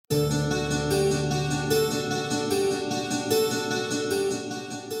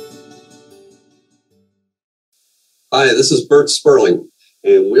Hi, this is Bert Sperling,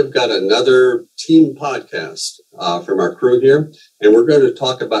 and we've got another team podcast from our crew here, and we're going to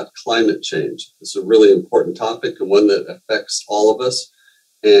talk about climate change. It's a really important topic and one that affects all of us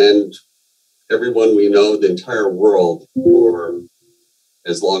and everyone we know, the entire world, for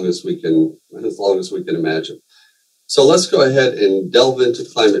as long as we can imagine. So let's go ahead and delve into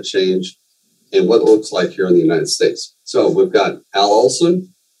climate change and what it looks like here in the United States. So we've got Al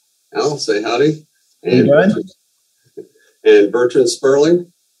Olson. Al, say howdy. And Bertrand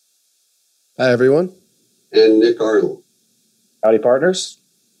Sperling. Hi, everyone. And Nick Arnold. Howdy, partners.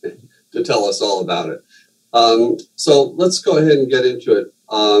 To tell us all about it. So let's go ahead and get into it.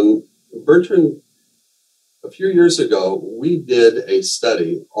 Bertrand, a few years ago, we did a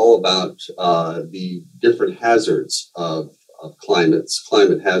study all about the different hazards of climate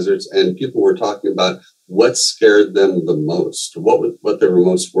hazards, and people were talking about what scared them the most, what they were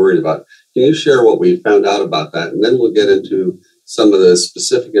most worried about. Can you share what we found out about that? And then we'll get into some of the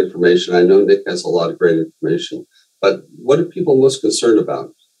specific information. I know Nick has a lot of great information, but what are people most concerned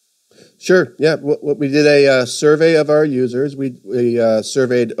about? Sure. Yeah. We did a survey of our users. We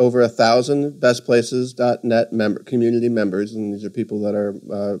surveyed over 1,000 bestplaces.net community members, and these are people that are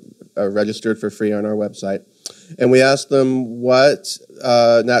registered for free on our website. And we asked them what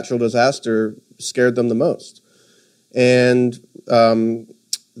natural disaster scared them the most. And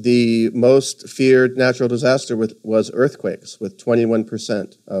the most feared natural disaster was earthquakes, with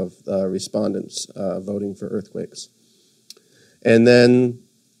 21% of respondents voting for earthquakes. And then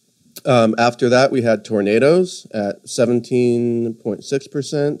after that, we had tornadoes at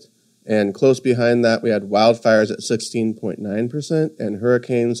 17.6%, and close behind that, we had wildfires at 16.9% and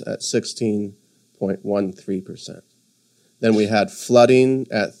hurricanes at 16.13%. Then we had flooding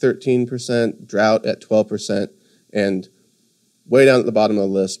at 13%, drought at 12%, and way down at the bottom of the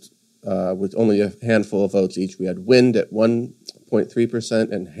list, with only a handful of votes each, we had wind at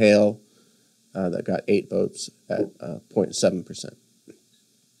 1.3% and hail that got 8 votes at 0.7%.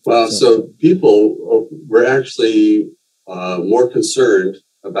 Well, so people were actually more concerned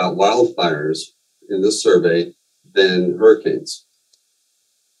about wildfires in this survey than hurricanes.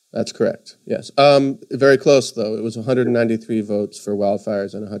 That's correct, yes. Very close, though. It was 193 votes for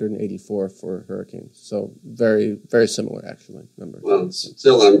wildfires and 184 for hurricanes. So very, very similar, actually, numbers. Well,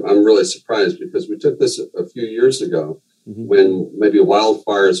 still, I'm really surprised because we took this a few years ago when maybe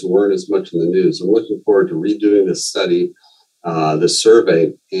wildfires weren't as much in the news. I'm looking forward to redoing this study, this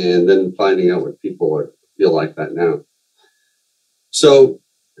survey, and then finding out what people feel like that now. So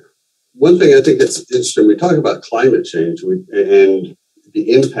one thing I think that's interesting, we talk about climate change and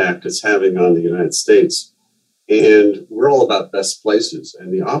the impact it's having on the United States. And we're all about best places.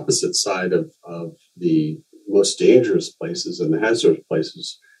 And the opposite side of the most dangerous places and the hazardous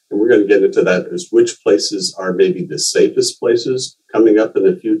places, and we're going to get into that, is which places are maybe the safest places coming up in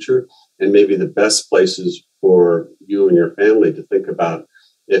the future, and maybe the best places for you and your family to think about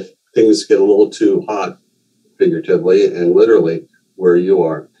if things get a little too hot, figuratively and literally, where you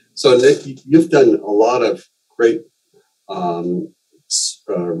are. So, Nick, you've done a lot of great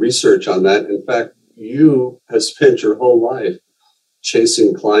research on that. In fact, you have spent your whole life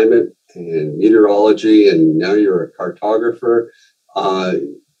chasing climate and meteorology, and now you're a cartographer.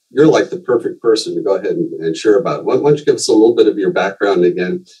 You're like the perfect person to go ahead and share about it. Why don't you give us a little bit of your background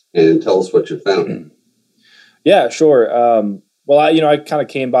again and tell us what you found? Yeah, sure. Well, I kind of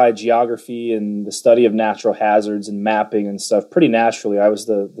came by geography and the study of natural hazards and mapping and stuff pretty naturally. I was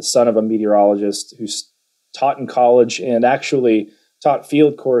the son of a meteorologist who taught in college and actually taught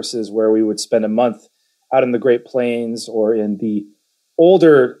field courses where we would spend a month out in the Great Plains or in the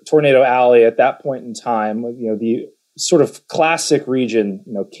older Tornado Alley at that point in time, the sort of classic region,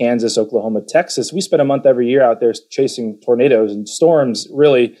 Kansas, Oklahoma, Texas. We spent a month every year out there chasing tornadoes and storms,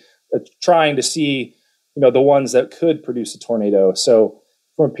 really trying to see, the ones that could produce a tornado. So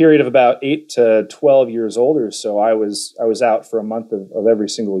from a period of about 8 to 12 years old or so, I was out for a month of every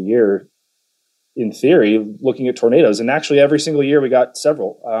single year, in theory, looking at tornadoes. And actually every single year we got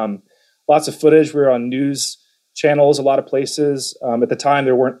several. Lots of footage. We were on news channels, a lot of places. At the time,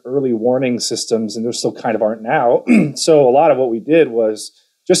 there weren't early warning systems, and there still kind of aren't now. So a lot of what we did was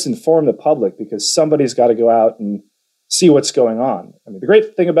just inform the public, because somebody's got to go out and see what's going on. I mean, the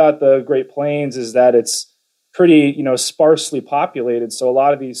great thing about the Great Plains is that it's pretty, sparsely populated. So a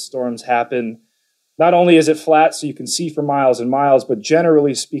lot of these storms happen. Not only is it flat so you can see for miles and miles, but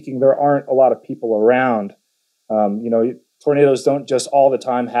generally speaking, there aren't a lot of people around. Tornadoes don't just all the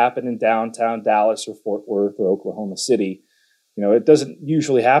time happen in downtown Dallas or Fort Worth or Oklahoma City. It doesn't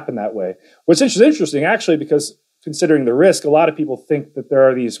usually happen that way. What's interesting, actually, because considering the risk, a lot of people think that there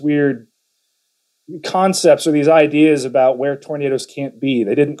are these weird, concepts or these ideas about where tornadoes can't be.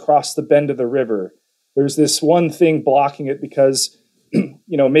 They didn't cross the bend of the river. There's this one thing blocking it because,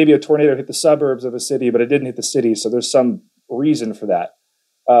 maybe a tornado hit the suburbs of a city, but it didn't hit the city. So there's some reason for that.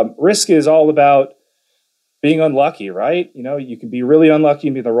 Risk is all about being unlucky, right? You can be really unlucky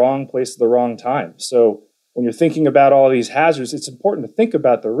and be in the wrong place at the wrong time. So when you're thinking about all these hazards, it's important to think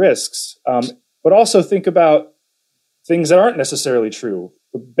about the risks, but also think about things that aren't necessarily true.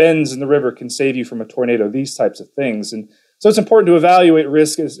 The bends in the river can save you from a tornado, these types of things. And so it's important to evaluate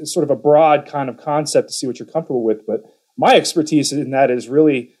risk as sort of a broad kind of concept to see what you're comfortable with. But my expertise in that is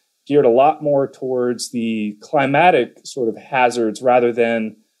really geared a lot more towards the climatic sort of hazards rather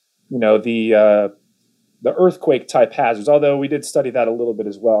than, the earthquake type hazards, although we did study that a little bit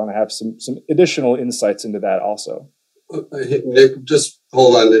as well. And I have some additional insights into that also. Nick, just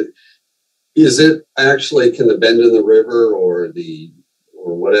hold on. Is it actually, can the bend in the river or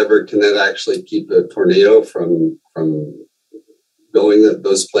whatever, can that actually keep a tornado from going at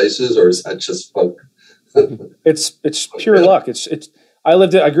those places, or is that just folk? It's pure luck.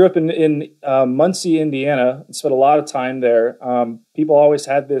 I grew up in Muncie, Indiana, and spent a lot of time there. People always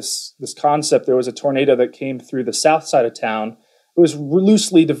had this concept. There was a tornado that came through the south side of town. It was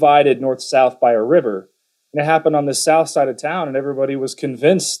loosely divided north-south by a river. And it happened on the south side of town, and everybody was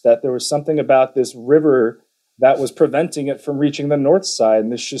convinced that there was something about this river that was preventing it from reaching the north side.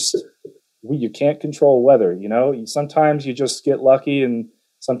 And you can't control weather, Sometimes you just get lucky, and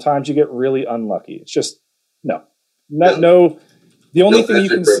sometimes you get really unlucky. It's just, no. The only thing you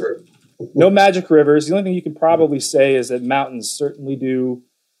can river. No magic rivers. The only thing you can probably say is that mountains certainly do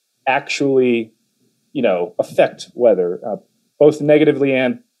actually, affect weather, both negatively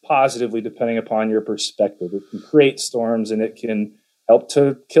and positively, depending upon your perspective. It can create storms and it can help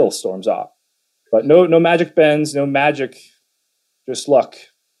to kill storms off. But no magic bends, no magic, just luck.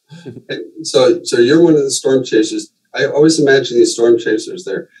 So you're one of the storm chasers. I always imagine these storm chasers.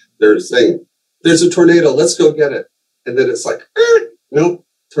 They're saying, "There's a tornado. Let's go get it." And then it's like, nope,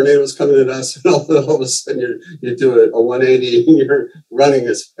 tornado's coming at us. And all of a sudden you do a 180 and you're running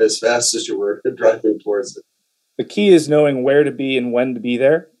as fast as you were driving towards it. The key is knowing where to be and when to be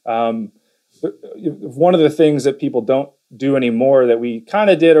there. One of the things that people don't do anymore that we kind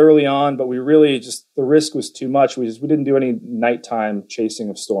of did early on, but we really the risk was too much. We didn't do any nighttime chasing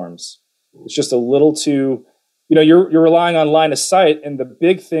of storms. It's just a little too, you're relying on line of sight. And the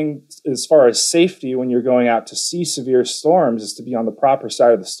big thing as far as safety when you're going out to see severe storms is to be on the proper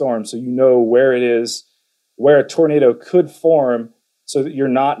side of the storm. So where it is, where a tornado could form, so that you're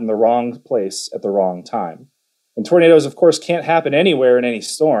not in the wrong place at the wrong time. And tornadoes, of course, can't happen anywhere in any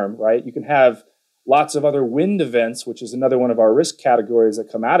storm, right? You can have lots of other wind events, which is another one of our risk categories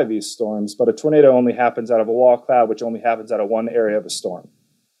that come out of these storms. But a tornado only happens out of a wall cloud, which only happens out of one area of a storm.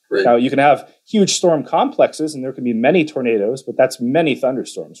 Right. Now, you can have huge storm complexes, and there can be many tornadoes, but that's many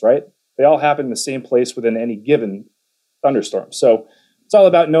thunderstorms, right? They all happen in the same place within any given thunderstorm. So it's all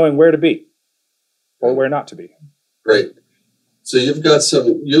about knowing where to be or where not to be. Great. So you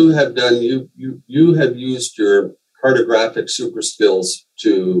have used your cartographic super skills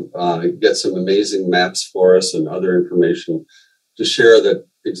to get some amazing maps for us and other information to share that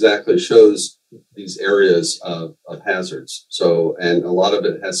exactly shows these areas of hazards. So, and a lot of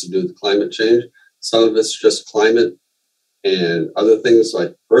it has to do with climate change. Some of it's just climate, and other things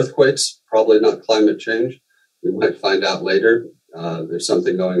like earthquakes, probably not climate change. We might find out later. There's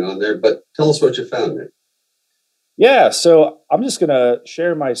something going on there, but tell us what you found, Nick. Yeah, so I'm just going to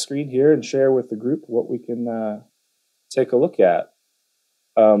share my screen here and share with the group what we can take a look at.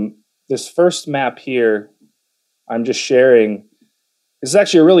 This first map here, I'm just sharing. This is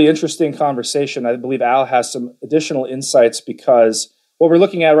actually a really interesting conversation. I believe Al has some additional insights because what we're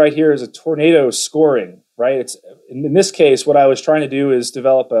looking at right here is a tornado scoring, right? It's in this case, what I was trying to do is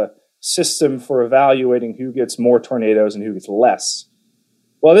develop a system for evaluating who gets more tornadoes and who gets less.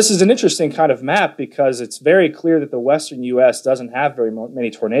 Well, this is an interesting kind of map because it's very clear that the western U.S. doesn't have very many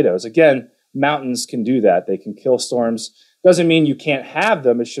tornadoes. Again, mountains can do that. They can kill storms. Doesn't mean you can't have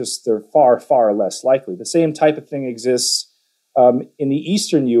them. It's just they're far, far less likely. The same type of thing exists in the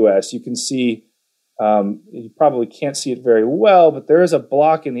eastern U.S. You can see, you probably can't see it very well, but there is a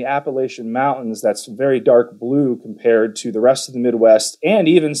block in the Appalachian Mountains that's very dark blue compared to the rest of the Midwest and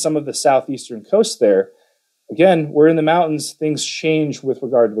even some of the southeastern coast there. Again, we're in the mountains. Things change with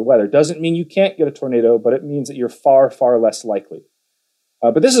regard to the weather. Doesn't mean you can't get a tornado, but it means that you're far, far less likely.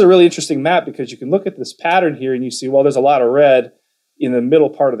 But this is a really interesting map because you can look at this pattern here and you see, well, there's a lot of red in the middle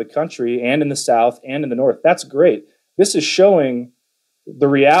part of the country and in the south and in the north. That's great. This is showing the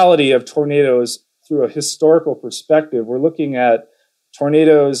reality of tornadoes through a historical perspective. We're looking at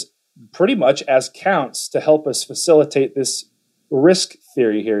tornadoes pretty much as counts to help us facilitate this risk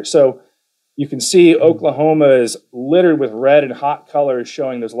theory here. So you can see Oklahoma is littered with red and hot colors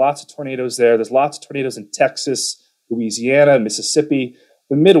showing there's lots of tornadoes there. There's lots of tornadoes in Texas, Louisiana, Mississippi.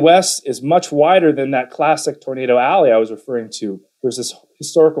 The Midwest is much wider than that classic tornado alley I was referring to. There's this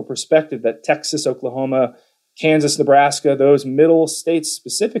historical perspective that Texas, Oklahoma, Kansas, Nebraska, those middle states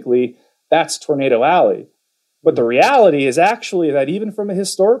specifically, that's Tornado Alley. But the reality is actually that even from a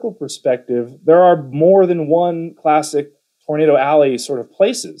historical perspective, there are more than one classic Tornado Alley sort of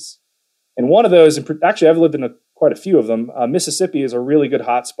places. And one of those, actually I've lived in quite a few of them. Mississippi is a really good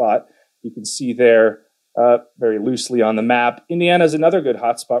hotspot. You can see there very loosely on the map. Indiana is another good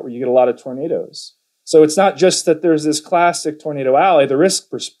hotspot where you get a lot of tornadoes. So it's not just that there's this classic tornado alley. The risk,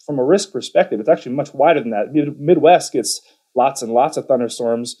 from a risk perspective, it's actually much wider than that. Midwest gets lots and lots of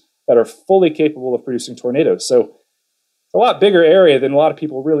thunderstorms that are fully capable of producing tornadoes. So it's a lot bigger area than a lot of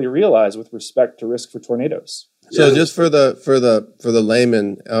people really realize with respect to risk for tornadoes. So just for the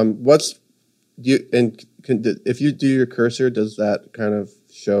layman, if you do your cursor, does that kind of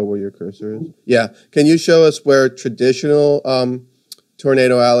show where your cursor is? Yeah. Can you show us where traditional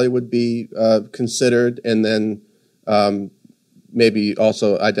Tornado Alley would be considered, and then maybe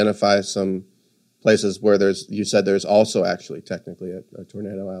also identify some places where you said there's also actually technically a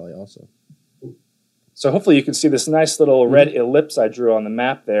Tornado Alley also. So hopefully you can see this nice little red ellipse I drew on the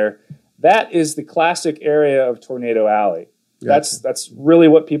map there. That is the classic area of Tornado Alley. Gotcha. That's really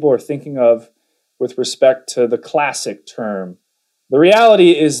what people are thinking of with respect to the classic term. The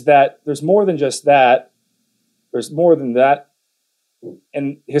reality is that there's more than just that. There's more than that.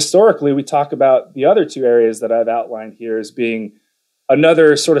 And historically, we talk about the other two areas that I've outlined here as being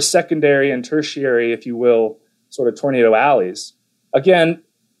another sort of secondary and tertiary, if you will, sort of tornado alleys. Again,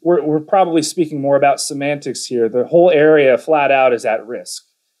 we're probably speaking more about semantics here. The whole area flat out is at risk.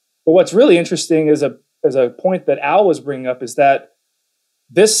 But what's really interesting is a point that Al was bringing up is that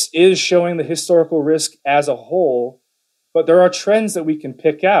this is showing the historical risk as a whole, but there are trends that we can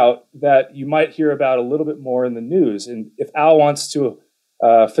pick out that you might hear about a little bit more in the news. And if Al wants to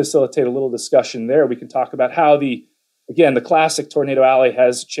facilitate a little discussion there, we can talk about how the classic Tornado Alley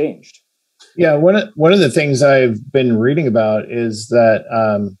has changed. Yeah, one of the things I've been reading about is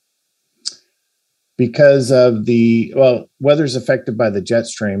that because of weather's affected by the jet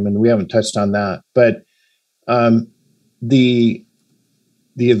stream, and we haven't touched on that, but the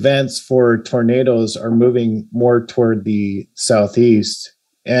events for tornadoes are moving more toward the southeast,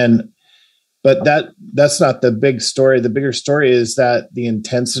 but that's not the big story. The bigger story is that the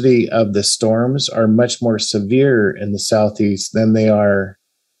intensity of the storms are much more severe in the southeast than they are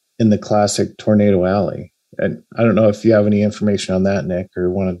in the classic Tornado Alley. And I don't know if you have any information on that, Nick, or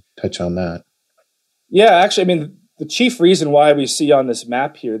want to touch on that. Yeah, actually, I mean, the chief reason why we see on this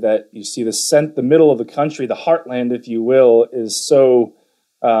map here that you see the middle of the country, the heartland, if you will, is so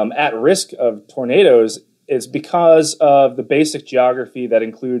at risk of tornadoes is because of the basic geography that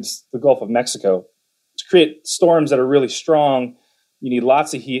includes the Gulf of Mexico. To create storms that are really strong, you need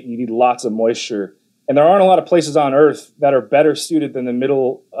lots of heat and you need lots of moisture. And there aren't a lot of places on Earth that are better suited than the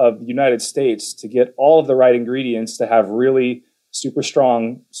middle of the United States to get all of the right ingredients to have really super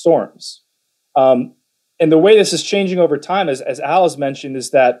strong storms. And the way this is changing over time, as Al has mentioned,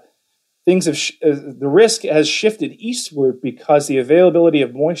 is that things have the risk has shifted eastward because the availability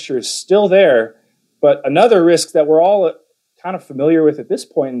of moisture is still there. But another risk that we're all kind of familiar with at this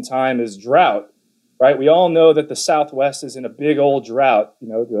point in time is drought, right? We all know that the Southwest is in a big old drought. You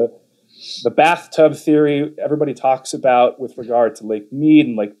know, the bathtub theory everybody talks about with regard to Lake Mead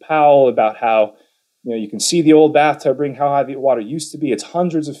and Lake Powell, about how, you know, you can see the old bathtub ring, how high the water used to be. It's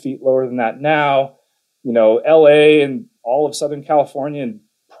hundreds of feet lower than that now. You know, LA and all of Southern California, and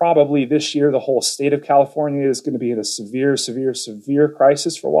probably this year the whole state of California is going to be in a severe, severe, severe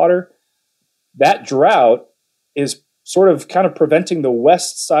crisis for water. That drought is sort of kind of preventing the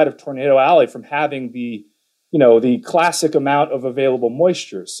west side of Tornado Alley from having the classic amount of available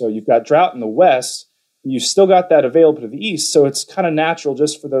moisture. So you've got drought in the west, and you've still got that available to the east. So it's kind of natural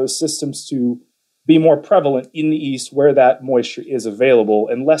just for those systems to be more prevalent in the east where that moisture is available,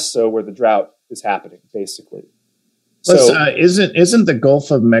 and less so where the drought is happening, basically. So isn't the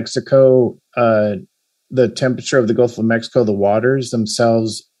Gulf of Mexico, the temperature of the Gulf of Mexico, the waters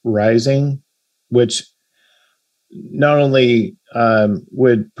themselves rising, which not only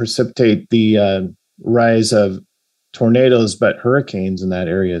would precipitate the rise of tornadoes, but hurricanes in that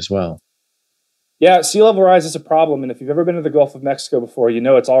area as well? Yeah, sea level rise is a problem. And if you've ever been to the Gulf of Mexico before, you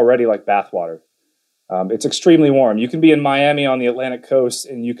know it's already like bathwater. It's extremely warm. You can be in Miami on the Atlantic coast,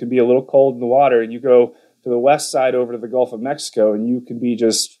 and you can be a little cold in the water, and you go to the west side over to the Gulf of Mexico, and you can be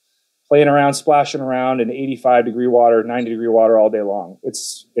just playing around, splashing around in 85-degree water, 90-degree water all day long.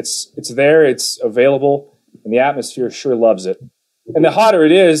 It's there, it's available, and the atmosphere sure loves it. And the hotter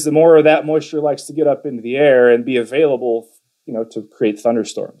it is, the more of that moisture likes to get up into the air and be available, to create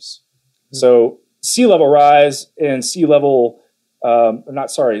thunderstorms. Mm-hmm. So sea level rise and sea level rise,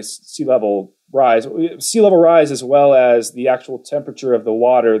 as well as the actual temperature of the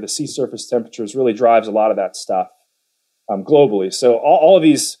water, the sea surface temperatures, really drives a lot of that stuff globally. So all of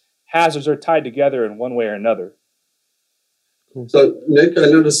these hazards are tied together in one way or another. So, Nick, I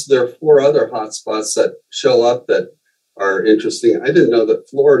noticed there are 4 other hotspots that show up that are interesting. I didn't know that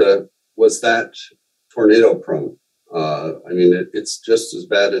Florida was that tornado prone. It's just as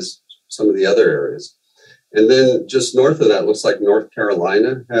bad as some of the other areas. And then just north of that, looks like North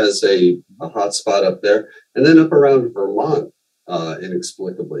Carolina has a hotspot up there. And then up around Vermont,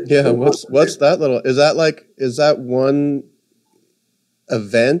 inexplicably. Yeah, what's that little? Is that one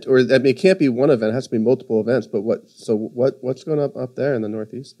event? Or it can't be one event, it has to be multiple events. But what's going up there in the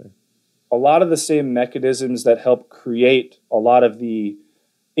Northeast there? A lot of the same mechanisms that help create a lot of the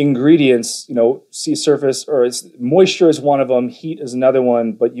ingredients, sea surface, or moisture is one of them, heat is another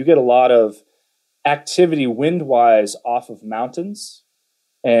one, but you get a lot of activity wind-wise off of mountains.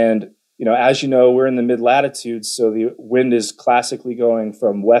 And, as you know, we're in the mid-latitudes, so the wind is classically going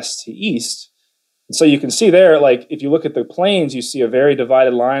from west to east. And so you can see there, like, if you look at the plains, you see a very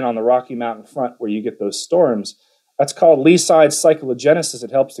divided line on the Rocky Mountain front where you get those storms. That's called lee-side cyclogenesis.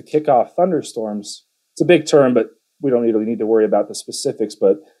 It helps to kick off thunderstorms. It's a big term, but we don't really need to worry about the specifics.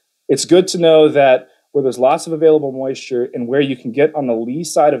 But it's good to know that where there's lots of available moisture and where you can get on the lee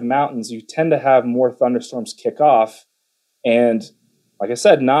side of mountains, you tend to have more thunderstorms kick off. And like I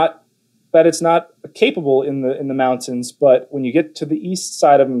said, not that it's not capable in the mountains, but when you get to the east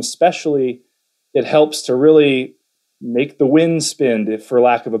side of them especially, it helps to really make the wind spin, for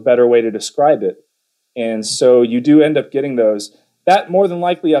lack of a better way to describe it. And so you do end up getting those. That more than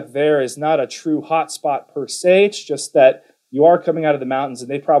likely up there is not a true hotspot per se. It's just that you are coming out of the mountains, and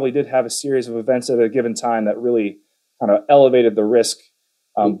they probably did have a series of events at a given time that really kind of elevated the risk.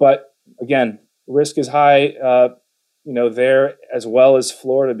 But again, risk is high, there as well as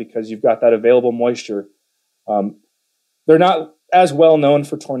Florida, because you've got that available moisture. They're not as well known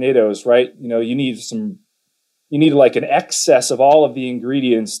for tornadoes, right? You need like an excess of all of the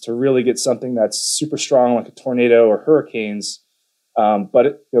ingredients to really get something that's super strong, like a tornado or hurricanes.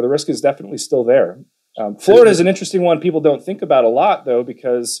 But the risk is definitely still there. Florida is an interesting one people don't think about a lot, though,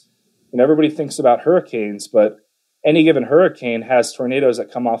 because everybody thinks about hurricanes, but any given hurricane has tornadoes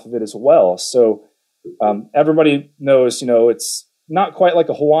that come off of it as well. So everybody knows, it's not quite like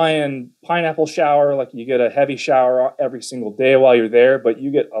a Hawaiian pineapple shower, like you get a heavy shower every single day while you're there, but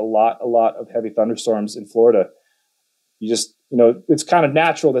you get a lot of heavy thunderstorms in Florida. You just, it's kind of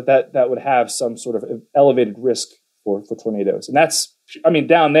natural that would have some sort of elevated risk for tornadoes. And that's,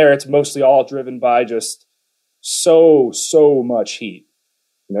 down there, it's mostly all driven by just so much heat.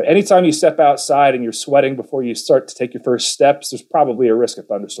 Anytime you step outside and you're sweating before you start to take your first steps, there's probably a risk of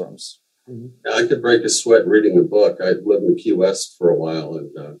thunderstorms. Yeah, I could break a sweat reading a book. I lived in Key West for a while,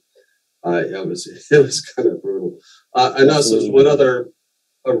 and it was kind of brutal. I know there's one other.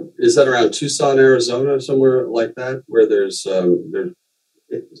 Is that around Tucson, Arizona, somewhere like that, where there's that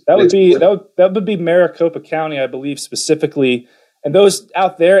would be Maricopa County, I believe, specifically. And those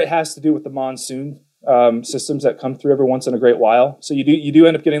out there, it has to do with the monsoon systems that come through every once in a great while. So you do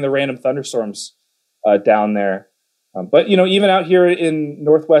end up getting the random thunderstorms down there. But even out here in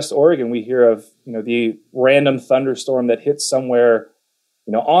Northwest Oregon, we hear of the random thunderstorm that hits somewhere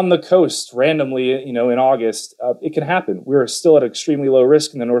on the coast randomly, in August. It can happen. We're still at extremely low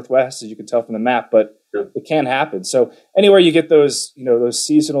risk in the Northwest, as you can tell from the map, but it can happen. So anywhere you get those, those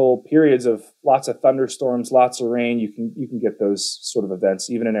seasonal periods of lots of thunderstorms, lots of rain, you can get those sort of events,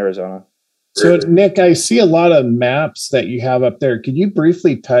 even in Arizona. So Nick, I see a lot of maps that you have up there. Could you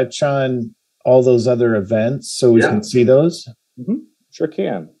briefly touch on all those other events so we can see those? Mm-hmm. Sure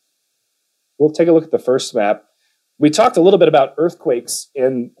can. We'll take a look at the first map. We talked a little bit about earthquakes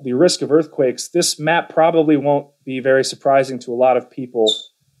and the risk of earthquakes. This map probably won't be very surprising to a lot of people.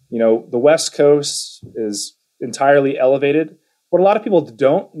 The West Coast is entirely elevated. What a lot of people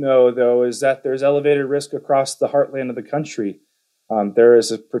don't know, though, is that there's elevated risk across the heartland of the country. There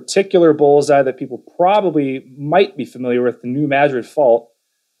is a particular bullseye that people probably might be familiar with, the New Madrid Fault,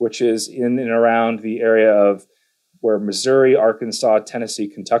 which is in and around the area of where Missouri, Arkansas, Tennessee,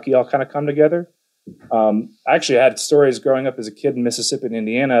 Kentucky all kind of come together. I actually had stories growing up as a kid in Mississippi and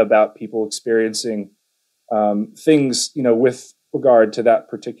Indiana about people experiencing things, with regard to that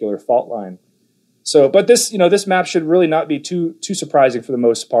particular fault line. So, but this map should really not be too surprising for the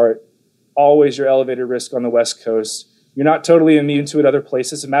most part. always your elevated risk on the West Coast. You're not totally immune to it other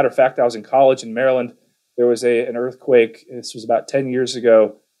places. As a matter of fact, I was in college in Maryland. There was an earthquake. This was about 10 years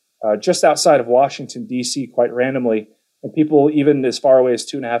ago, just outside of Washington, D.C., quite randomly. And people, even as far away as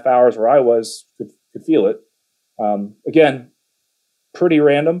 2.5 hours where I was, could feel it. Again, pretty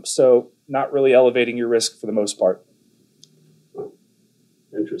random, so not really elevating your risk for the most part.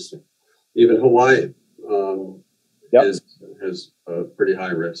 Interesting. Even Hawaii Yep. has a pretty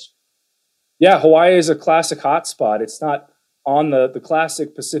high risk. Yeah, Hawaii is a classic hotspot. It's not on the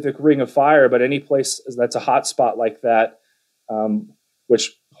classic Pacific Ring of Fire, but any place that's a hotspot like that,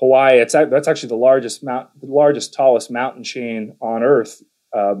 which Hawaii, that's actually the largest, tallest mountain chain on Earth.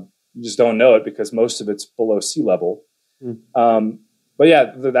 You just don't know it because most of it's below sea level. But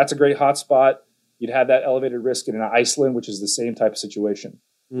yeah, that's a great hotspot. You'd have that elevated risk in Iceland, which is the same type of situation.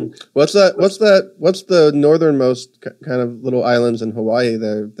 What's the northernmost kind of little islands in Hawaii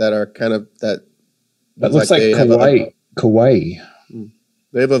there that are kind of that looks like Kauai.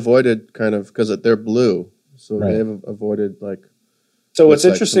 They've avoided kind of because they're blue, so Right. they've avoided like. So what's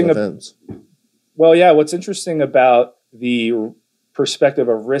like interesting? What's interesting about the perspective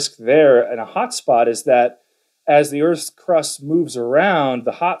of risk there in a hotspot is that as the Earth's crust moves around,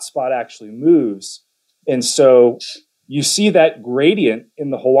 the hotspot actually moves, and so you see that gradient in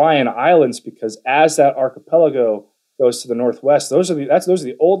the Hawaiian Islands because as that archipelago goes to the northwest, those are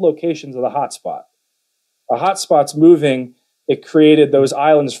the old locations of the hotspot. A hotspot's moving. It created those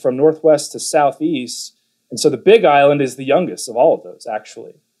islands from northwest to southeast, and so the Big Island is the youngest of all of those,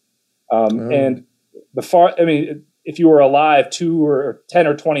 actually. And if you were alive 2 or 10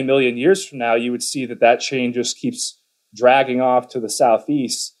 or 20 million years from now, you would see that chain just keeps dragging off to the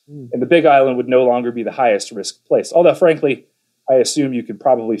southeast, and the Big Island would no longer be the highest risk place. Although, frankly, I assume you could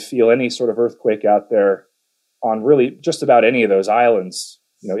probably feel any sort of earthquake out there on really just about any of those islands,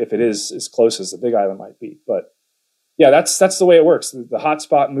 if it is as close as the Big Island might be. But yeah, that's the way it works. The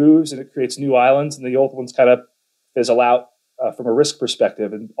hotspot moves and it creates new islands, and the old ones kind of fizzle out from a risk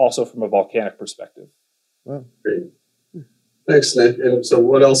perspective and also from a volcanic perspective. Wow. Great. Thanks, Nick. And so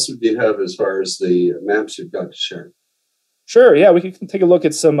what else do you have as far as the maps you've got to share? Sure. Yeah, we can take a look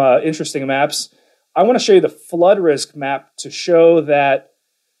at some interesting maps. I want to show you the flood risk map to show that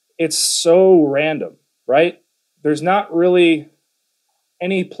it's so random, right? There's not really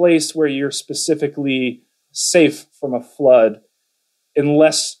any place where you're specifically safe from a flood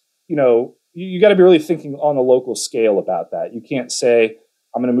unless, you got to be really thinking on the local scale about that. You can't say,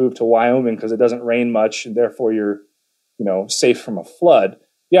 I'm going to move to Wyoming because it doesn't rain much and therefore you're, safe from a flood.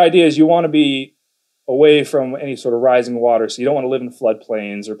 The idea is you want to be away from any sort of rising water. So you don't want to live in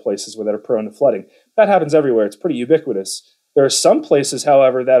floodplains or places that are prone to flooding. That happens everywhere. It's pretty ubiquitous. There are some places,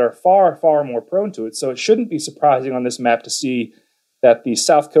 however, that are far, far more prone to it. So it shouldn't be surprising on this map to see that the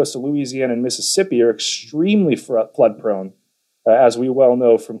south coast of Louisiana and Mississippi are extremely flood prone, as we well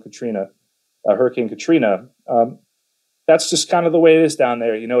know from Hurricane Katrina. That's just kind of the way it is down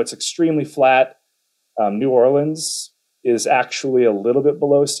there. It's extremely flat. New Orleans is actually a little bit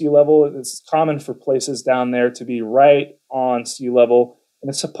below sea level. It's common for places down there to be right on sea level, and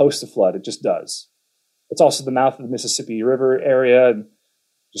it's supposed to flood. It just does. It's also the mouth of the Mississippi River area, and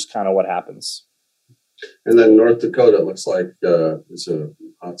just kind of what happens. And then North Dakota looks like there's a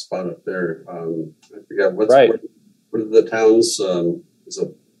hot spot up there. I forgot what are the towns? Well,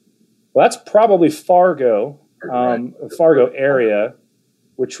 that's probably Fargo, Fargo area,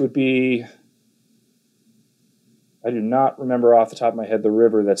 which would be. I do not remember off the top of my head the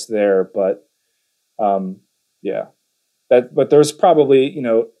river that's there, but but there's probably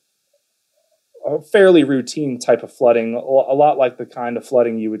a fairly routine type of flooding, a lot like the kind of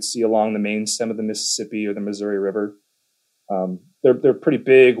flooding you would see along the main stem of the Mississippi or the Missouri River. They're pretty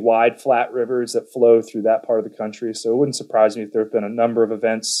big, wide, flat rivers that flow through that part of the country, so it wouldn't surprise me if there have been a number of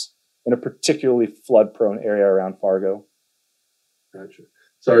events in a particularly flood-prone area around Fargo. Gotcha.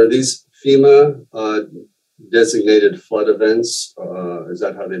 So are these FEMA designated flood events? Is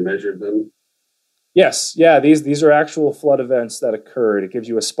that how they measured them? Yes. Yeah. These are actual flood events that occurred. It gives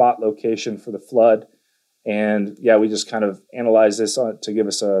you a spot location for the flood. And yeah, we just kind of analyze this to give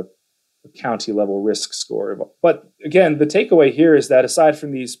us a county level risk score. But again, the takeaway here is that aside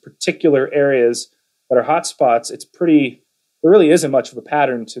from these particular areas that are hotspots, there really isn't much of a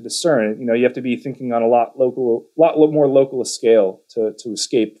pattern to discern. You have to be thinking on a lot more local a scale to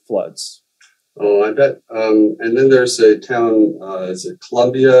escape floods. Oh, I bet. And then there's a town, is it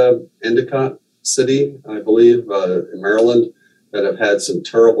Columbia, Endicott City, I believe, in Maryland, that have had some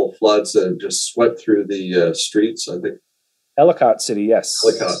terrible floods that have just swept through the streets, I think. Ellicott City, yes.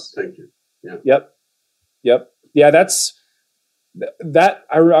 Ellicott, thank you. Yeah. Yep. Yeah, that's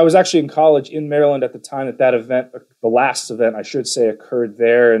I was actually in college in Maryland at the time that event, the last event, I should say, occurred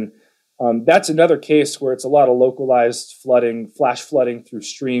there. And that's another case where it's a lot of localized flooding, flash flooding through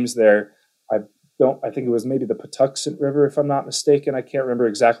streams there. I think it was maybe the Patuxent River, if I'm not mistaken. I can't remember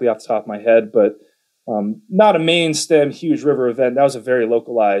exactly off the top of my head, but not a main stem, huge river event. That was a very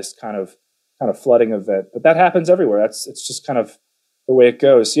localized kind of flooding event. But that happens everywhere. It's just kind of the way it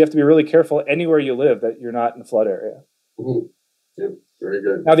goes. So you have to be really careful anywhere you live that you're not in a flood area. Mm-hmm. Yeah, very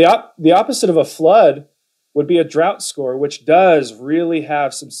good. Now, the opposite of a flood would be a drought score, which does really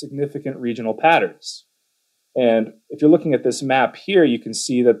have some significant regional patterns. And if you're looking at this map here, you can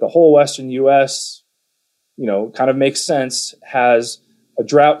see that the whole Western U.S., kind of makes sense, has a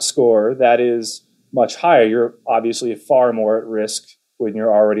drought score that is much higher. You're obviously far more at risk when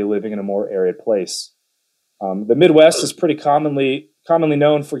you're already living in a more arid place. The Midwest is pretty commonly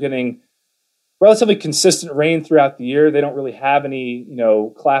known for getting relatively consistent rain throughout the year. They don't really have any,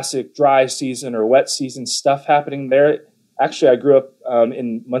 classic dry season or wet season stuff happening there. Actually, I grew up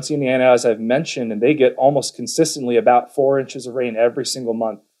in Muncie, Indiana, as I've mentioned, and they get almost consistently about 4 inches of rain every single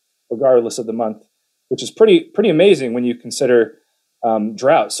month, regardless of the month, which is pretty amazing when you consider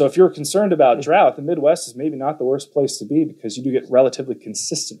drought. So if you're concerned about drought, the Midwest is maybe not the worst place to be because you do get relatively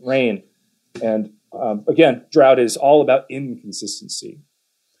consistent rain. And again, drought is all about inconsistency.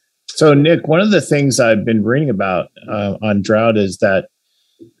 So, Nick, one of the things I've been reading about on drought is that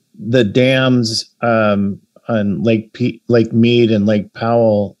the dams on Lake Mead and Lake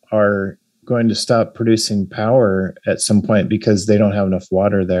Powell are going to stop producing power at some point because they don't have enough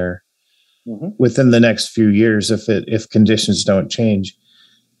water there within the next few years if conditions don't change.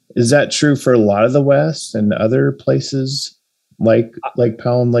 Is that true for a lot of the West and other places like Lake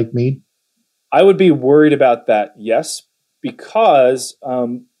Powell and Lake Mead? I would be worried about that, yes, because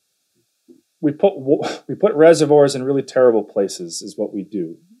we put reservoirs in really terrible places is what we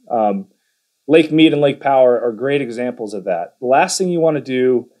do. Lake Mead and Lake Powell are great examples of that. The last thing you want to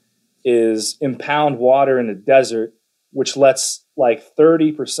do is impound water in a desert, which lets like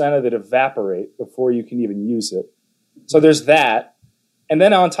 30% of it evaporate before you can even use it. So there's that. And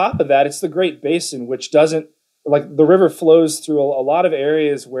then on top of that, it's the Great Basin, which doesn't, like, the river flows through a lot of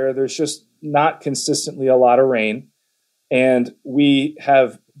areas where there's just not consistently a lot of rain. And we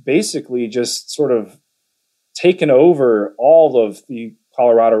have basically just sort of taken over all of the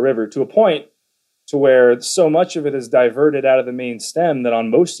Colorado River to a point to where so much of it is diverted out of the main stem that on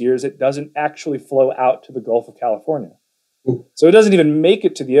most years it doesn't actually flow out to the Gulf of California. So it doesn't even make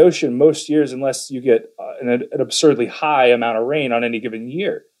it to the ocean most years unless you get an absurdly high amount of rain on any given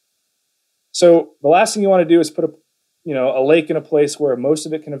year. So the last thing you want to do is put a lake in a place where most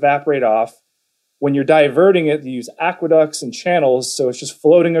of it can evaporate off. When you're diverting it, you use aqueducts and channels, so it's just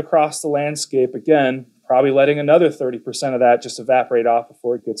floating across the landscape, again, probably letting another 30% of that just evaporate off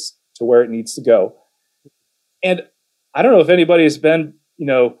before it gets to where it needs to go. And I don't know if anybody has been,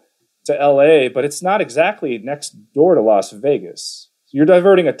 to LA, but it's not exactly next door to Las Vegas. So you're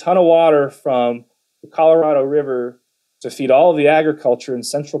diverting a ton of water from the Colorado River to feed all of the agriculture in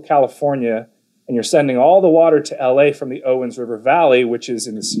Central California, and you're sending all the water to LA from the Owens River Valley, which is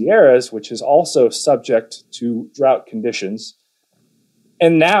in the Sierras, which is also subject to drought conditions.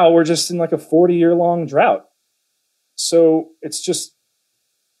 And now we're just in like a 40-year-long drought. So it's just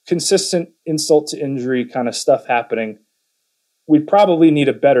consistent insult to injury kind of stuff happening. We probably need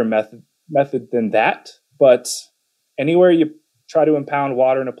a better method than that. But anywhere you try to impound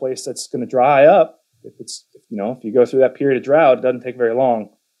water in a place that's going to dry up, if you go through that period of drought, it doesn't take very long.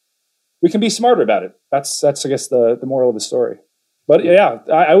 We can be smarter about it. That's I guess the moral of the story. But yeah,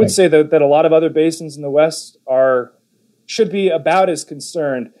 I would say that a lot of other basins in the West should be about as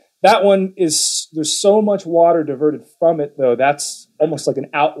concerned. That one there's so much water diverted from it, though. That's almost like an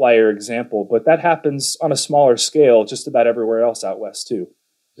outlier example, but that happens on a smaller scale just about everywhere else out west too.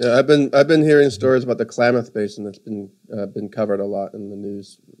 Yeah, I've been hearing stories about the Klamath Basin that's been covered a lot in the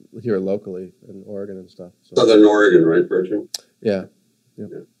news here locally in Oregon and stuff. So. Southern Oregon, right, Bertrand? Yeah.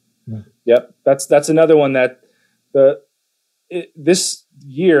 Yep. That's another one that this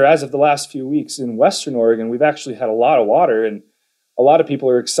year, as of the last few weeks in Western Oregon, we've actually had a lot of water, and a lot of people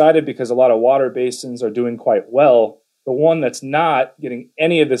are excited because a lot of water basins are doing quite well. The one that's not getting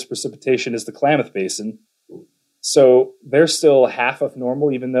any of this precipitation is the Klamath Basin. So they're still half of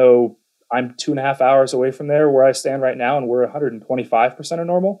normal, even though I'm 2.5 hours away from there where I stand right now, and we're 125% of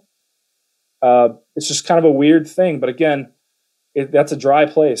normal. It's just kind of a weird thing. But again, that's a dry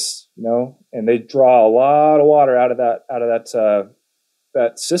place, and they draw a lot of water out of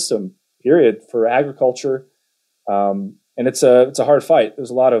that system, period, for agriculture. And it's a hard fight. There's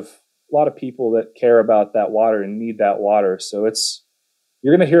a lot of lot of people that care about that water and need that water. So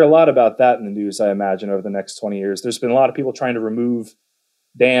you're going to hear a lot about that in the news, I imagine, over the next 20 years. There's been a lot of people trying to remove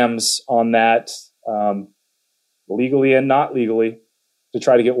dams on that, legally and not legally, to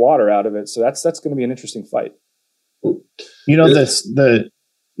try to get water out of it. So that's going to be an interesting fight. You know,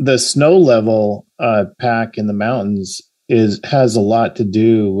 the snow level pack in the mountains has a lot to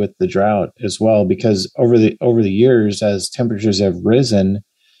do with the drought as well, because over the years, as temperatures have risen,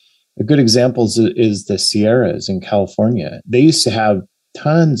 a good example is the Sierras in California. They used to have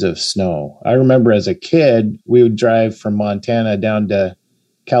tons of snow. I remember as a kid, we would drive from Montana down to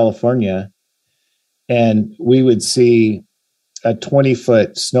California, and we would see a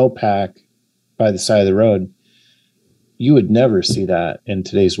 20-foot snowpack by the side of the road. You would never see that in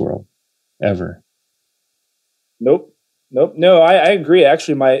today's world, ever. Nope. No, I agree.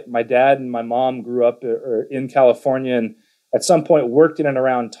 Actually, my dad and my mom grew up in California, and at some point worked in and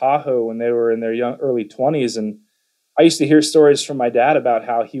around Tahoe when they were in their early 20s. And I used to hear stories from my dad about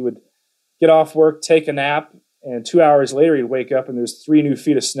how he would get off work, take a nap, and 2 hours later he'd wake up and there's 3 new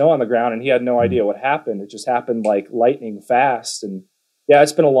feet of snow on the ground, and he had no idea what happened. It just happened like lightning fast. And yeah,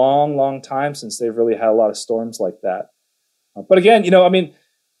 it's been a long, long time since they've really had a lot of storms like that. But again,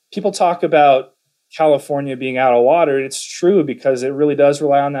 people talk about California being out of water, and it's true because it really does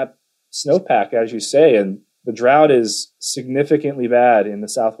rely on that snowpack, as you say, and the drought is significantly bad in the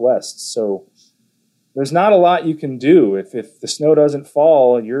Southwest. So there's not a lot you can do. If the snow doesn't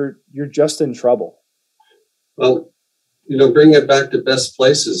fall, you're just in trouble. Well, bring it back to best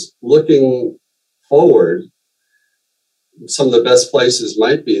places. Looking forward, some of the best places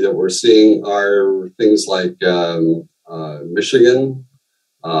might be that we're seeing are things like Michigan,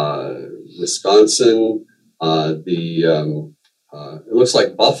 Wisconsin. It looks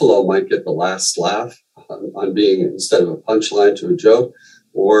like Buffalo might get the last laugh on being, instead of a punchline to a joke,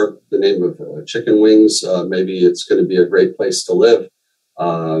 or the name of chicken wings. Maybe it's going to be a great place to live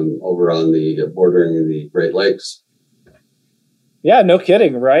over on the bordering the Great Lakes. Yeah, no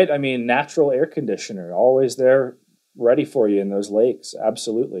kidding, right? I mean, natural air conditioner, always there ready for you in those lakes.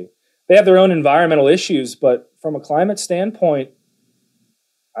 Absolutely. They have their own environmental issues, but from a climate standpoint,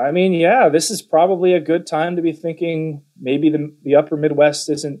 I mean, yeah, this is probably a good time to be thinking maybe the upper Midwest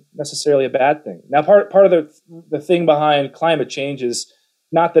isn't necessarily a bad thing. Now, part of the thing behind climate change is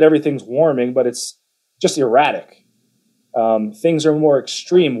not that everything's warming, but it's just erratic. Things are more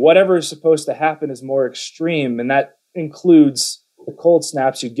extreme. Whatever is supposed to happen is more extreme, and that includes the cold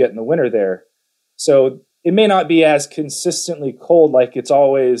snaps you get in the winter there. So it may not be as consistently cold, like it's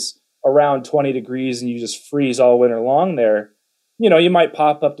always around 20 degrees and you just freeze all winter long there. You might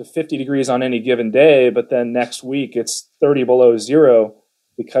pop up to 50 degrees on any given day, but then next week it's 30 below zero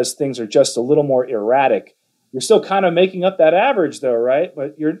because things are just a little more erratic. You're still kind of making up that average though, right?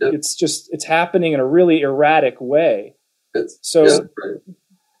 But it's happening in a really erratic way.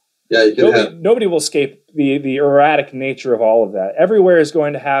 Nobody will escape the erratic nature of all of that. Everywhere is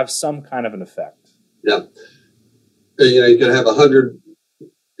going to have some kind of an effect. Yeah. You can have 100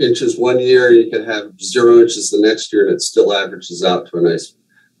 inches one year, you can have 0 inches the next year, and it still averages out to a nice.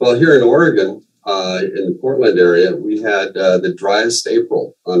 Well, here in Oregon, in the Portland area, we had the driest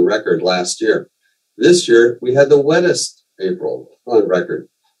April on record last year. This year, we had the wettest April on record.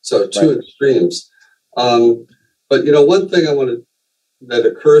 So two extremes. But one thing that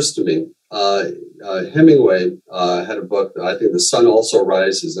occurs to me, Hemingway had a book, I think The Sun Also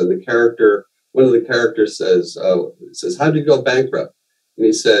Rises, and one of the characters says, how did you go bankrupt? And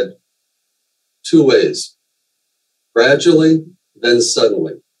he said, 2 ways, gradually, then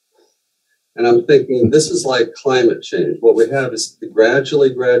suddenly. And I'm thinking, this is like climate change. What we have is the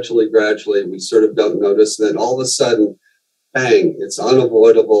gradually, we sort of don't notice. And then all of a sudden, bang, it's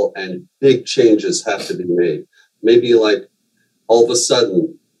unavoidable and big changes have to be made. Maybe like all of a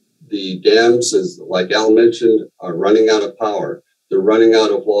sudden, the dams, as like Al mentioned, are running out of power. They're running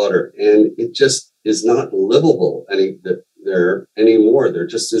out of water. And it just is not livable there anymore. There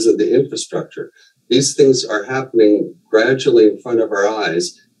just isn't the infrastructure. These things are happening gradually in front of our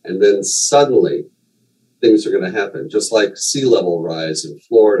eyes, and then suddenly things are going to happen, just like sea level rise in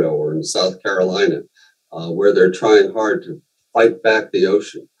Florida or in South Carolina, where they're trying hard to fight back the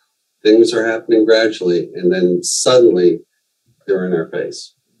ocean. Things are happening gradually, and then suddenly they're in our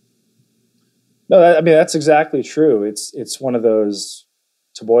face. No, that's exactly true. It's one of those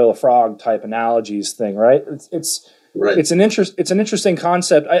to boil a frog type analogies thing, right? Right. It's an interesting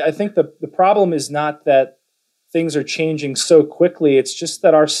concept. I think the problem is not that things are changing so quickly. It's just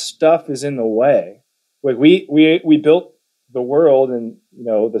that our stuff is in the way. Like we built the world and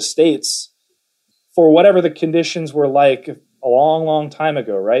the states for whatever the conditions were like a long, long time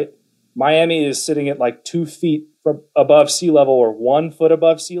ago, right? Miami is sitting at like 2 feet from above sea level, or 1 foot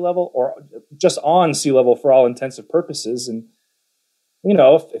above sea level, or just on sea level for all intensive purposes. And,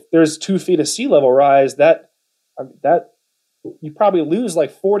 if there's 2 feet of sea level rise, that you probably lose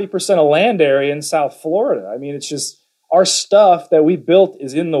like 40% of land area in South Florida. I mean, it's just our stuff that we built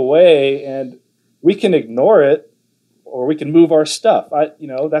is in the way, and we can ignore it or we can move our stuff.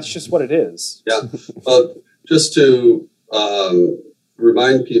 That's just what it is. Yeah. Well, just to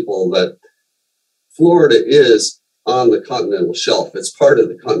remind people that Florida is on the continental shelf. It's part of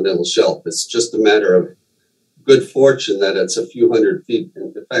the continental shelf. It's just a matter of good fortune that it's a few hundred feet.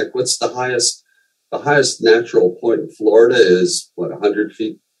 In fact, what's the highest? The highest natural point in Florida is 100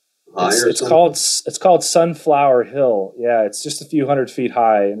 feet high, it's called Sunflower Hill. Yeah, it's just a few hundred feet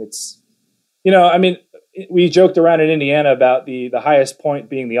high, and it's, we joked around in Indiana about the highest point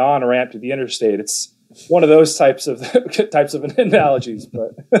being the on ramp to the interstate. It's one of those types of analogies,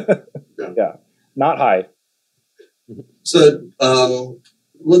 but yeah, not high. So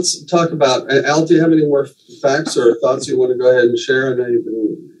let's talk about, Al, do you have any more facts or thoughts you want to go ahead and share? I know you've been...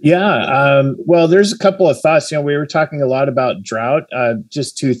 Yeah. Well, there's a couple of thoughts. We were talking a lot about drought.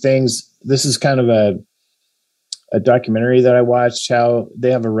 Just two things. This is kind of a documentary that I watched, how they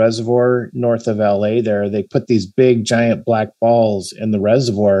have a reservoir north of LA there. They put these big giant black balls in the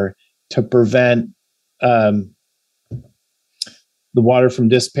reservoir to prevent the water from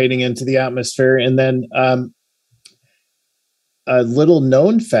dissipating into the atmosphere. And then a little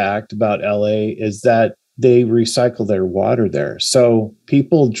known fact about LA is that they recycle their water there. So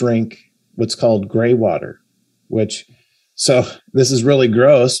people drink what's called gray water, so this is really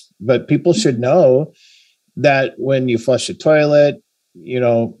gross, but people should know that when you flush a toilet,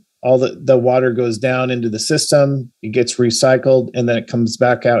 all the water goes down into the system, it gets recycled, and then it comes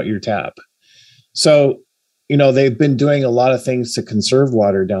back out your tap. So, they've been doing a lot of things to conserve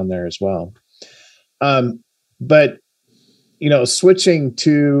water down there as well. But, switching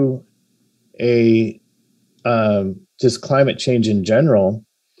to just climate change in general,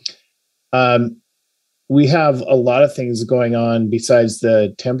 we have a lot of things going on besides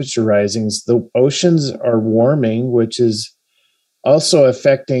the temperature risings. The oceans are warming, which is also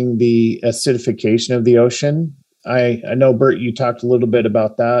affecting the acidification of the ocean. I know, Bert, you talked a little bit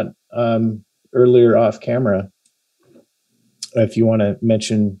about that earlier off camera. If you want to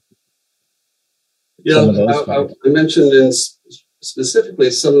mention. Yeah, I mentioned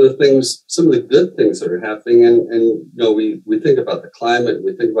specifically some of the good things that are happening. And we think about the climate,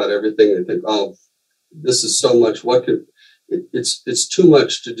 we think about everything, and think, oh, this is so much. It's too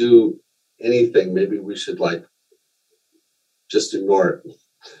much to do anything. Maybe we should just ignore it.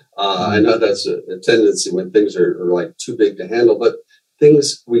 I know that's a tendency when things are too big to handle, but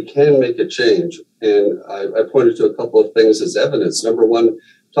things, we can make a change. And I pointed to a couple of things as evidence. Number one,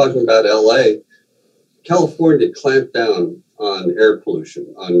 talking about LA, California clamped down on air pollution,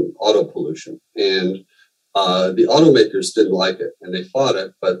 on auto pollution. And the automakers didn't like it and they fought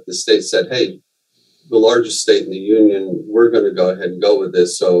it, but the state said, hey, the largest state in the union, we're going to go ahead and go with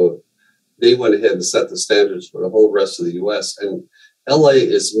this. So they went ahead and set the standards for the whole rest of the US. And LA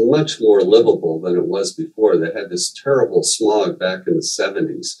is much more livable than it was before. They had this terrible smog back in the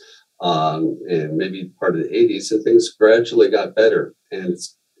 70s and maybe part of the 80s, and things gradually got better. And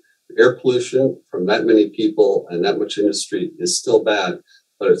air pollution from that many people and that much industry is still bad,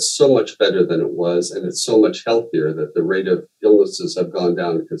 but it's so much better than it was. And it's so much healthier that the rate of illnesses have gone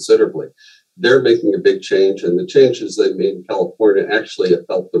down considerably. They're making a big change, and the changes they made in California actually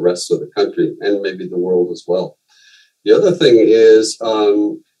affect the rest of the country and maybe the world as well. The other thing is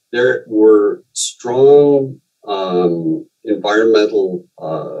there were strong environmental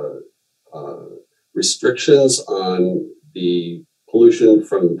restrictions on the pollution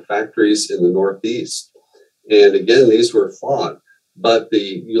from factories in the Northeast. And again, these were fought. But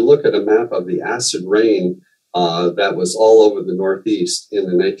you look at a map of the acid rain that was all over the Northeast in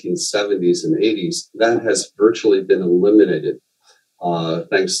the 1970s and 80s, that has virtually been eliminated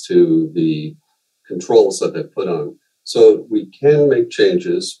thanks to the controls that they've put on. So we can make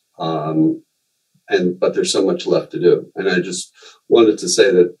changes, but there's so much left to do. And I just wanted to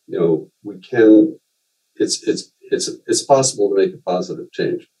say that we can. It's possible to make a positive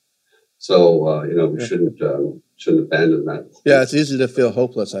change. So we shouldn't abandon that. Yeah, it's easy to feel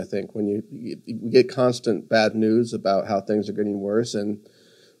hopeless, I think, when you get constant bad news about how things are getting worse, and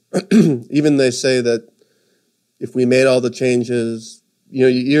even they say that if we made all the changes. You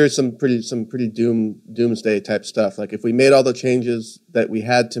hear some pretty doomsday type stuff. Like if we made all the changes that we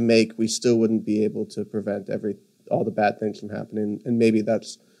had to make, we still wouldn't be able to prevent all the bad things from happening. And maybe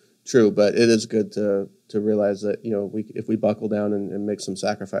that's true, but it is good to realize that, if we buckle down and make some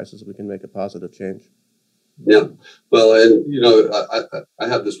sacrifices, we can make a positive change. Yeah. Well, and, I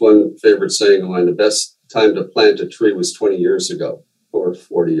have this one favorite saying of mine: the best time to plant a tree was 20 years ago or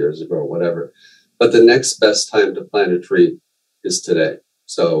 40 years ago or whatever. But the next best time to plant a tree is today.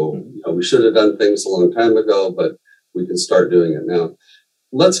 So, we should have done things a long time ago, but we can start doing it now.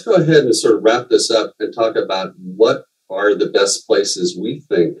 Let's go ahead and sort of wrap this up and talk about what are the best places we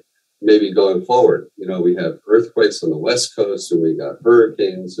think maybe going forward. We have earthquakes on the West Coast, and we got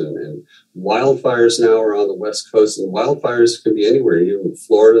hurricanes and wildfires now are on the West Coast, and wildfires can be anywhere, even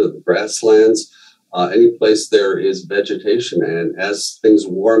Florida, the grasslands, any place there is vegetation. And as things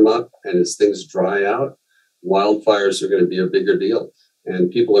warm up and as things dry out, wildfires are going to be a bigger deal.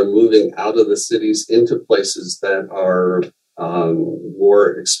 And people are moving out of the cities into places that are more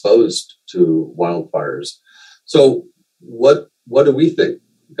exposed to wildfires. So what do we think?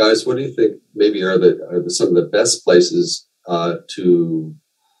 Guys, what do you think maybe are some of the best places to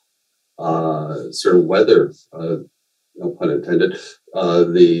sort of weather, no pun intended,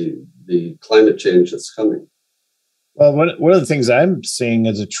 the climate change that's coming? Well, one of the things I'm seeing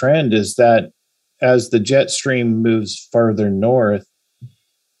as a trend is that as the jet stream moves farther north,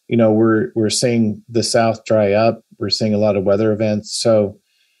 we're seeing the South dry up. We're seeing a lot of weather events. So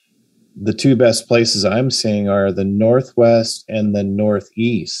the two best places I'm seeing are the Northwest and the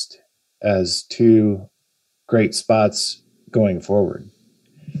Northeast as two great spots going forward.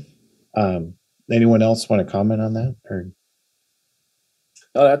 Anyone else want to comment on that?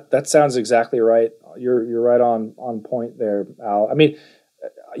 Oh, that sounds exactly right. You're right on point there, Al. I mean,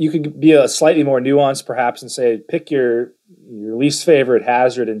 you could be a slightly more nuanced perhaps and say pick your least favorite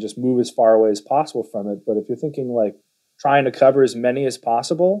hazard and just move as far away as possible from it. But if you're thinking like trying to cover as many as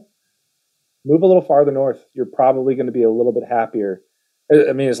possible, move a little farther north. You're probably going to be a little bit happier.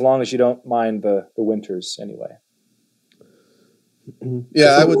 I mean, as long as you don't mind the winters anyway.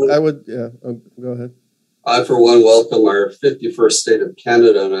 Yeah, I would. Yeah, go ahead. I, for one, welcome our 51st state of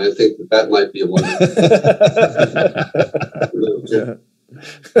Canada, and I think that might be a wonderful.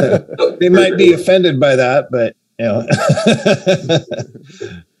 They might be offended by that, but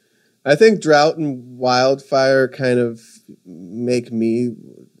I think drought and wildfire kind of make me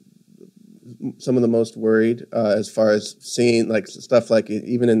some of the most worried as far as seeing like stuff like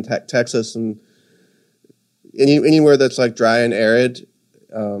even in Texas and anywhere that's like dry and arid,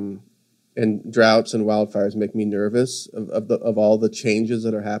 and droughts and wildfires make me nervous of all the changes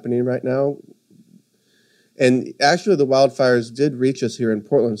that are happening right now. And actually, the wildfires did reach us here in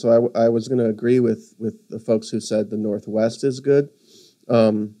Portland, so I was going to agree with the folks who said the Northwest is good.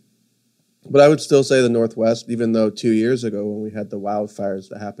 But I would still say the Northwest, even though 2 years ago when we had the wildfires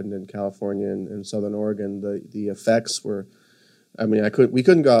that happened in California and Southern Oregon, the effects were, I mean, we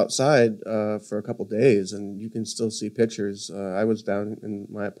couldn't go outside for a couple days, and you can still see pictures. I was down in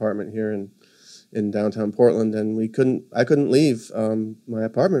my apartment here in downtown Portland, and I couldn't leave my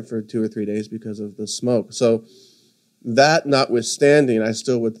apartment for 2 or 3 days because of the smoke. So that notwithstanding, I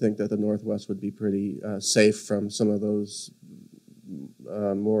still would think that the Northwest would be pretty safe from some of those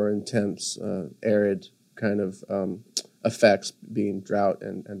more intense, arid kind of effects, being drought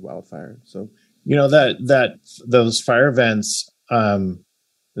and wildfire. So that those fire events,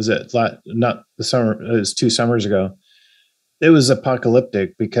 is it not the summer? It was 2 summers ago. It was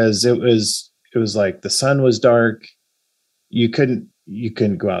apocalyptic because it was like the sun was dark. You couldn't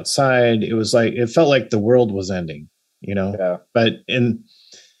go outside. It was like, it felt like the world was ending, Yeah. But in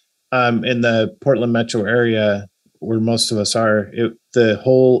the Portland metro area where most of us are, the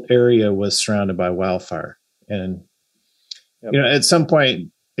whole area was surrounded by wildfire. And, at some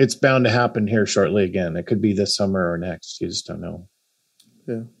point it's bound to happen here shortly again. It could be this summer or next. You just don't know.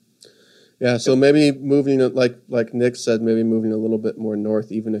 Yeah. Yeah, so maybe moving, like Nick said, maybe moving a little bit more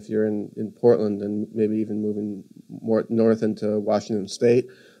north, even if you're in Portland, and maybe even moving more north into Washington State,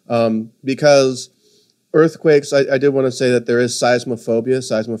 because earthquakes, I did want to say that there is seismophobia.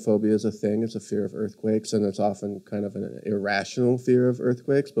 Seismophobia is a thing. It's a fear of earthquakes, and it's often kind of an irrational fear of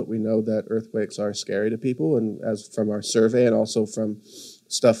earthquakes, but we know that earthquakes are scary to people, and as from our survey and also from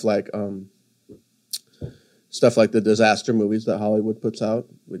stuff like the disaster movies that Hollywood puts out.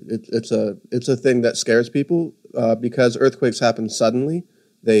 It's a thing that scares people because earthquakes happen suddenly.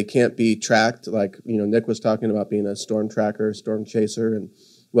 They can't be tracked. Like, Nick was talking about being a storm tracker, storm chaser. And,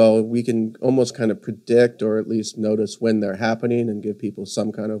 well, we can almost kind of predict or at least notice when they're happening and give people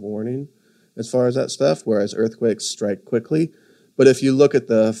some kind of warning as far as that stuff, whereas earthquakes strike quickly. But if you look at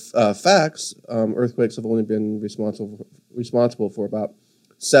the facts, earthquakes have only been responsible for about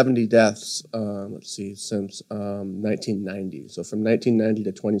 70 deaths, since 1990. So from 1990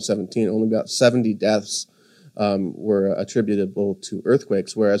 to 2017, only about 70 deaths were attributable to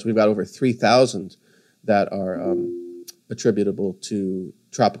earthquakes, whereas we've got over 3,000 that are attributable to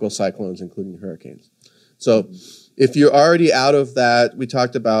tropical cyclones, including hurricanes. So if you're already out of that, we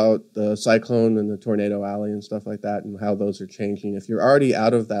talked about the cyclone and the tornado alley and stuff like that and how those are changing. If you're already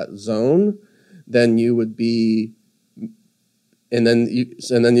out of that zone, then you would be, and then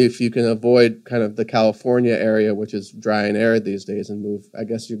if you can avoid kind of the California area, which is dry and arid these days, and move, I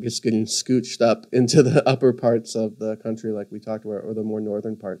guess you're just getting scooched up into the upper parts of the country like we talked about, or the more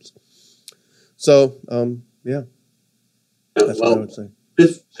northern parts. So, yeah, that's what I would say.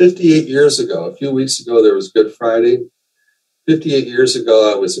 58 years ago, a few weeks ago, there was Good Friday. 58 years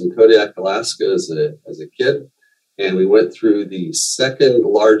ago, I was in Kodiak, Alaska as a kid, and we went through the second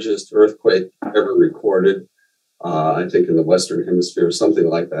largest earthquake ever recorded, I think in the Western Hemisphere, or something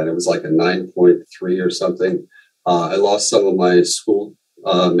like that. It was like a 9.3 or something. I lost some of my school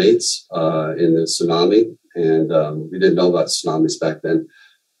mates in the tsunami, and we didn't know about tsunamis back then.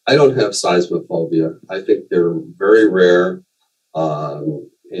 I don't have seismophobia. I think they're very rare.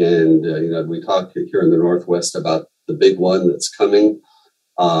 We talk here in the Northwest about the big one that's coming.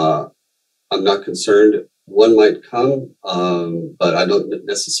 I'm not concerned. One might come, but I don't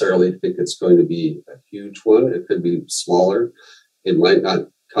necessarily think it's going to be a huge one. It could be smaller. It might not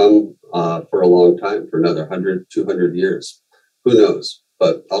come for a long time, for another 100, 200 years. Who knows?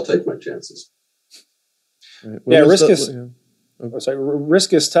 But I'll take my chances. Right.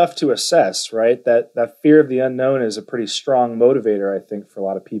 Risk is tough to assess, right? That fear of the unknown is a pretty strong motivator, I think, for a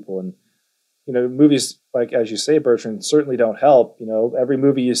lot of people. And, movies, like, as you say, Bertrand, certainly don't help. Every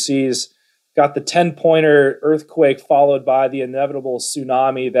movie you see's got the 10-pointer earthquake followed by the inevitable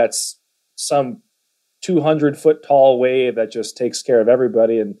tsunami that's some 200-foot tall wave that just takes care of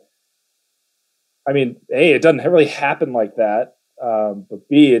everybody. And, I mean, A, it doesn't really happen like that. But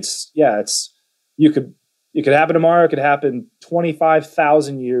B, it could happen tomorrow. It could happen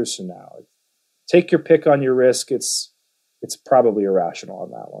 25,000 years from now. Take your pick on your risk. It's probably irrational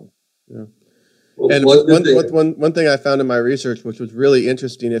on that one. Yeah. Well, and one thing I found in my research, which was really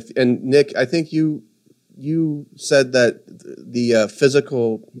interesting, and Nick, I think you said that the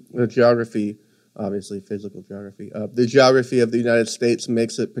physical geography, the geography of the United States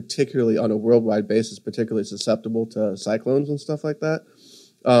makes it particularly, on a worldwide basis, particularly susceptible to cyclones and stuff like that.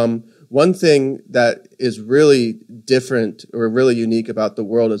 One thing that is really different or really unique about the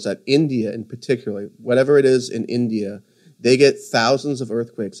world is that India, in particular, whatever it is in India, they get thousands of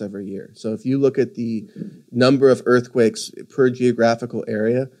earthquakes every year. So if you look at the number of earthquakes per geographical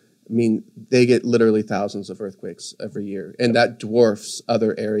area, I mean, they get literally thousands of earthquakes every year, and that dwarfs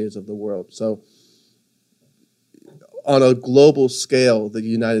other areas of the world. So on a global scale, the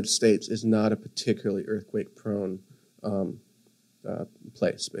United States is not a particularly earthquake-prone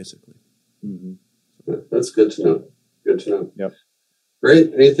place, basically. Mm-hmm. That's good to know. Good to know. Yep.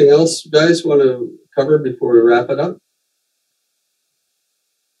 Great. Anything else you guys want to cover before we wrap it up?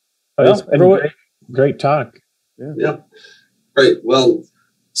 Great talk. Yeah. Great. Well,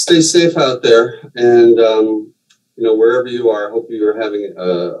 stay safe out there, and wherever you are, I hope you are having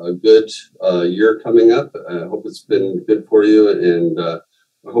a good year coming up. I hope it's been good for you, and I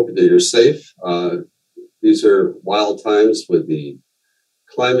hope that you're safe. These are wild times with the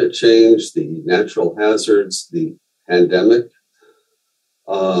climate change, the natural hazards, the pandemic.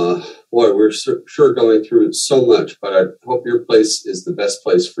 We're sure going through so much, but I hope your place is the best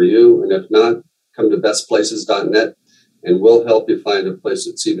place for you. And if not, come to bestplaces.net and we'll help you find a place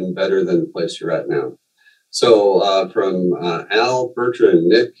that's even better than the place you're at now. So from Al, Bertrand,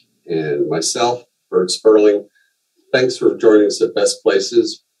 Nick, and myself, Bert Sperling, thanks for joining us at Best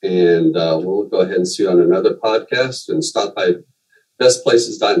Places. And we'll go ahead and see you on another podcast, and stop by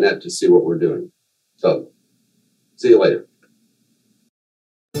bestplaces.net to see what we're doing. So see you later.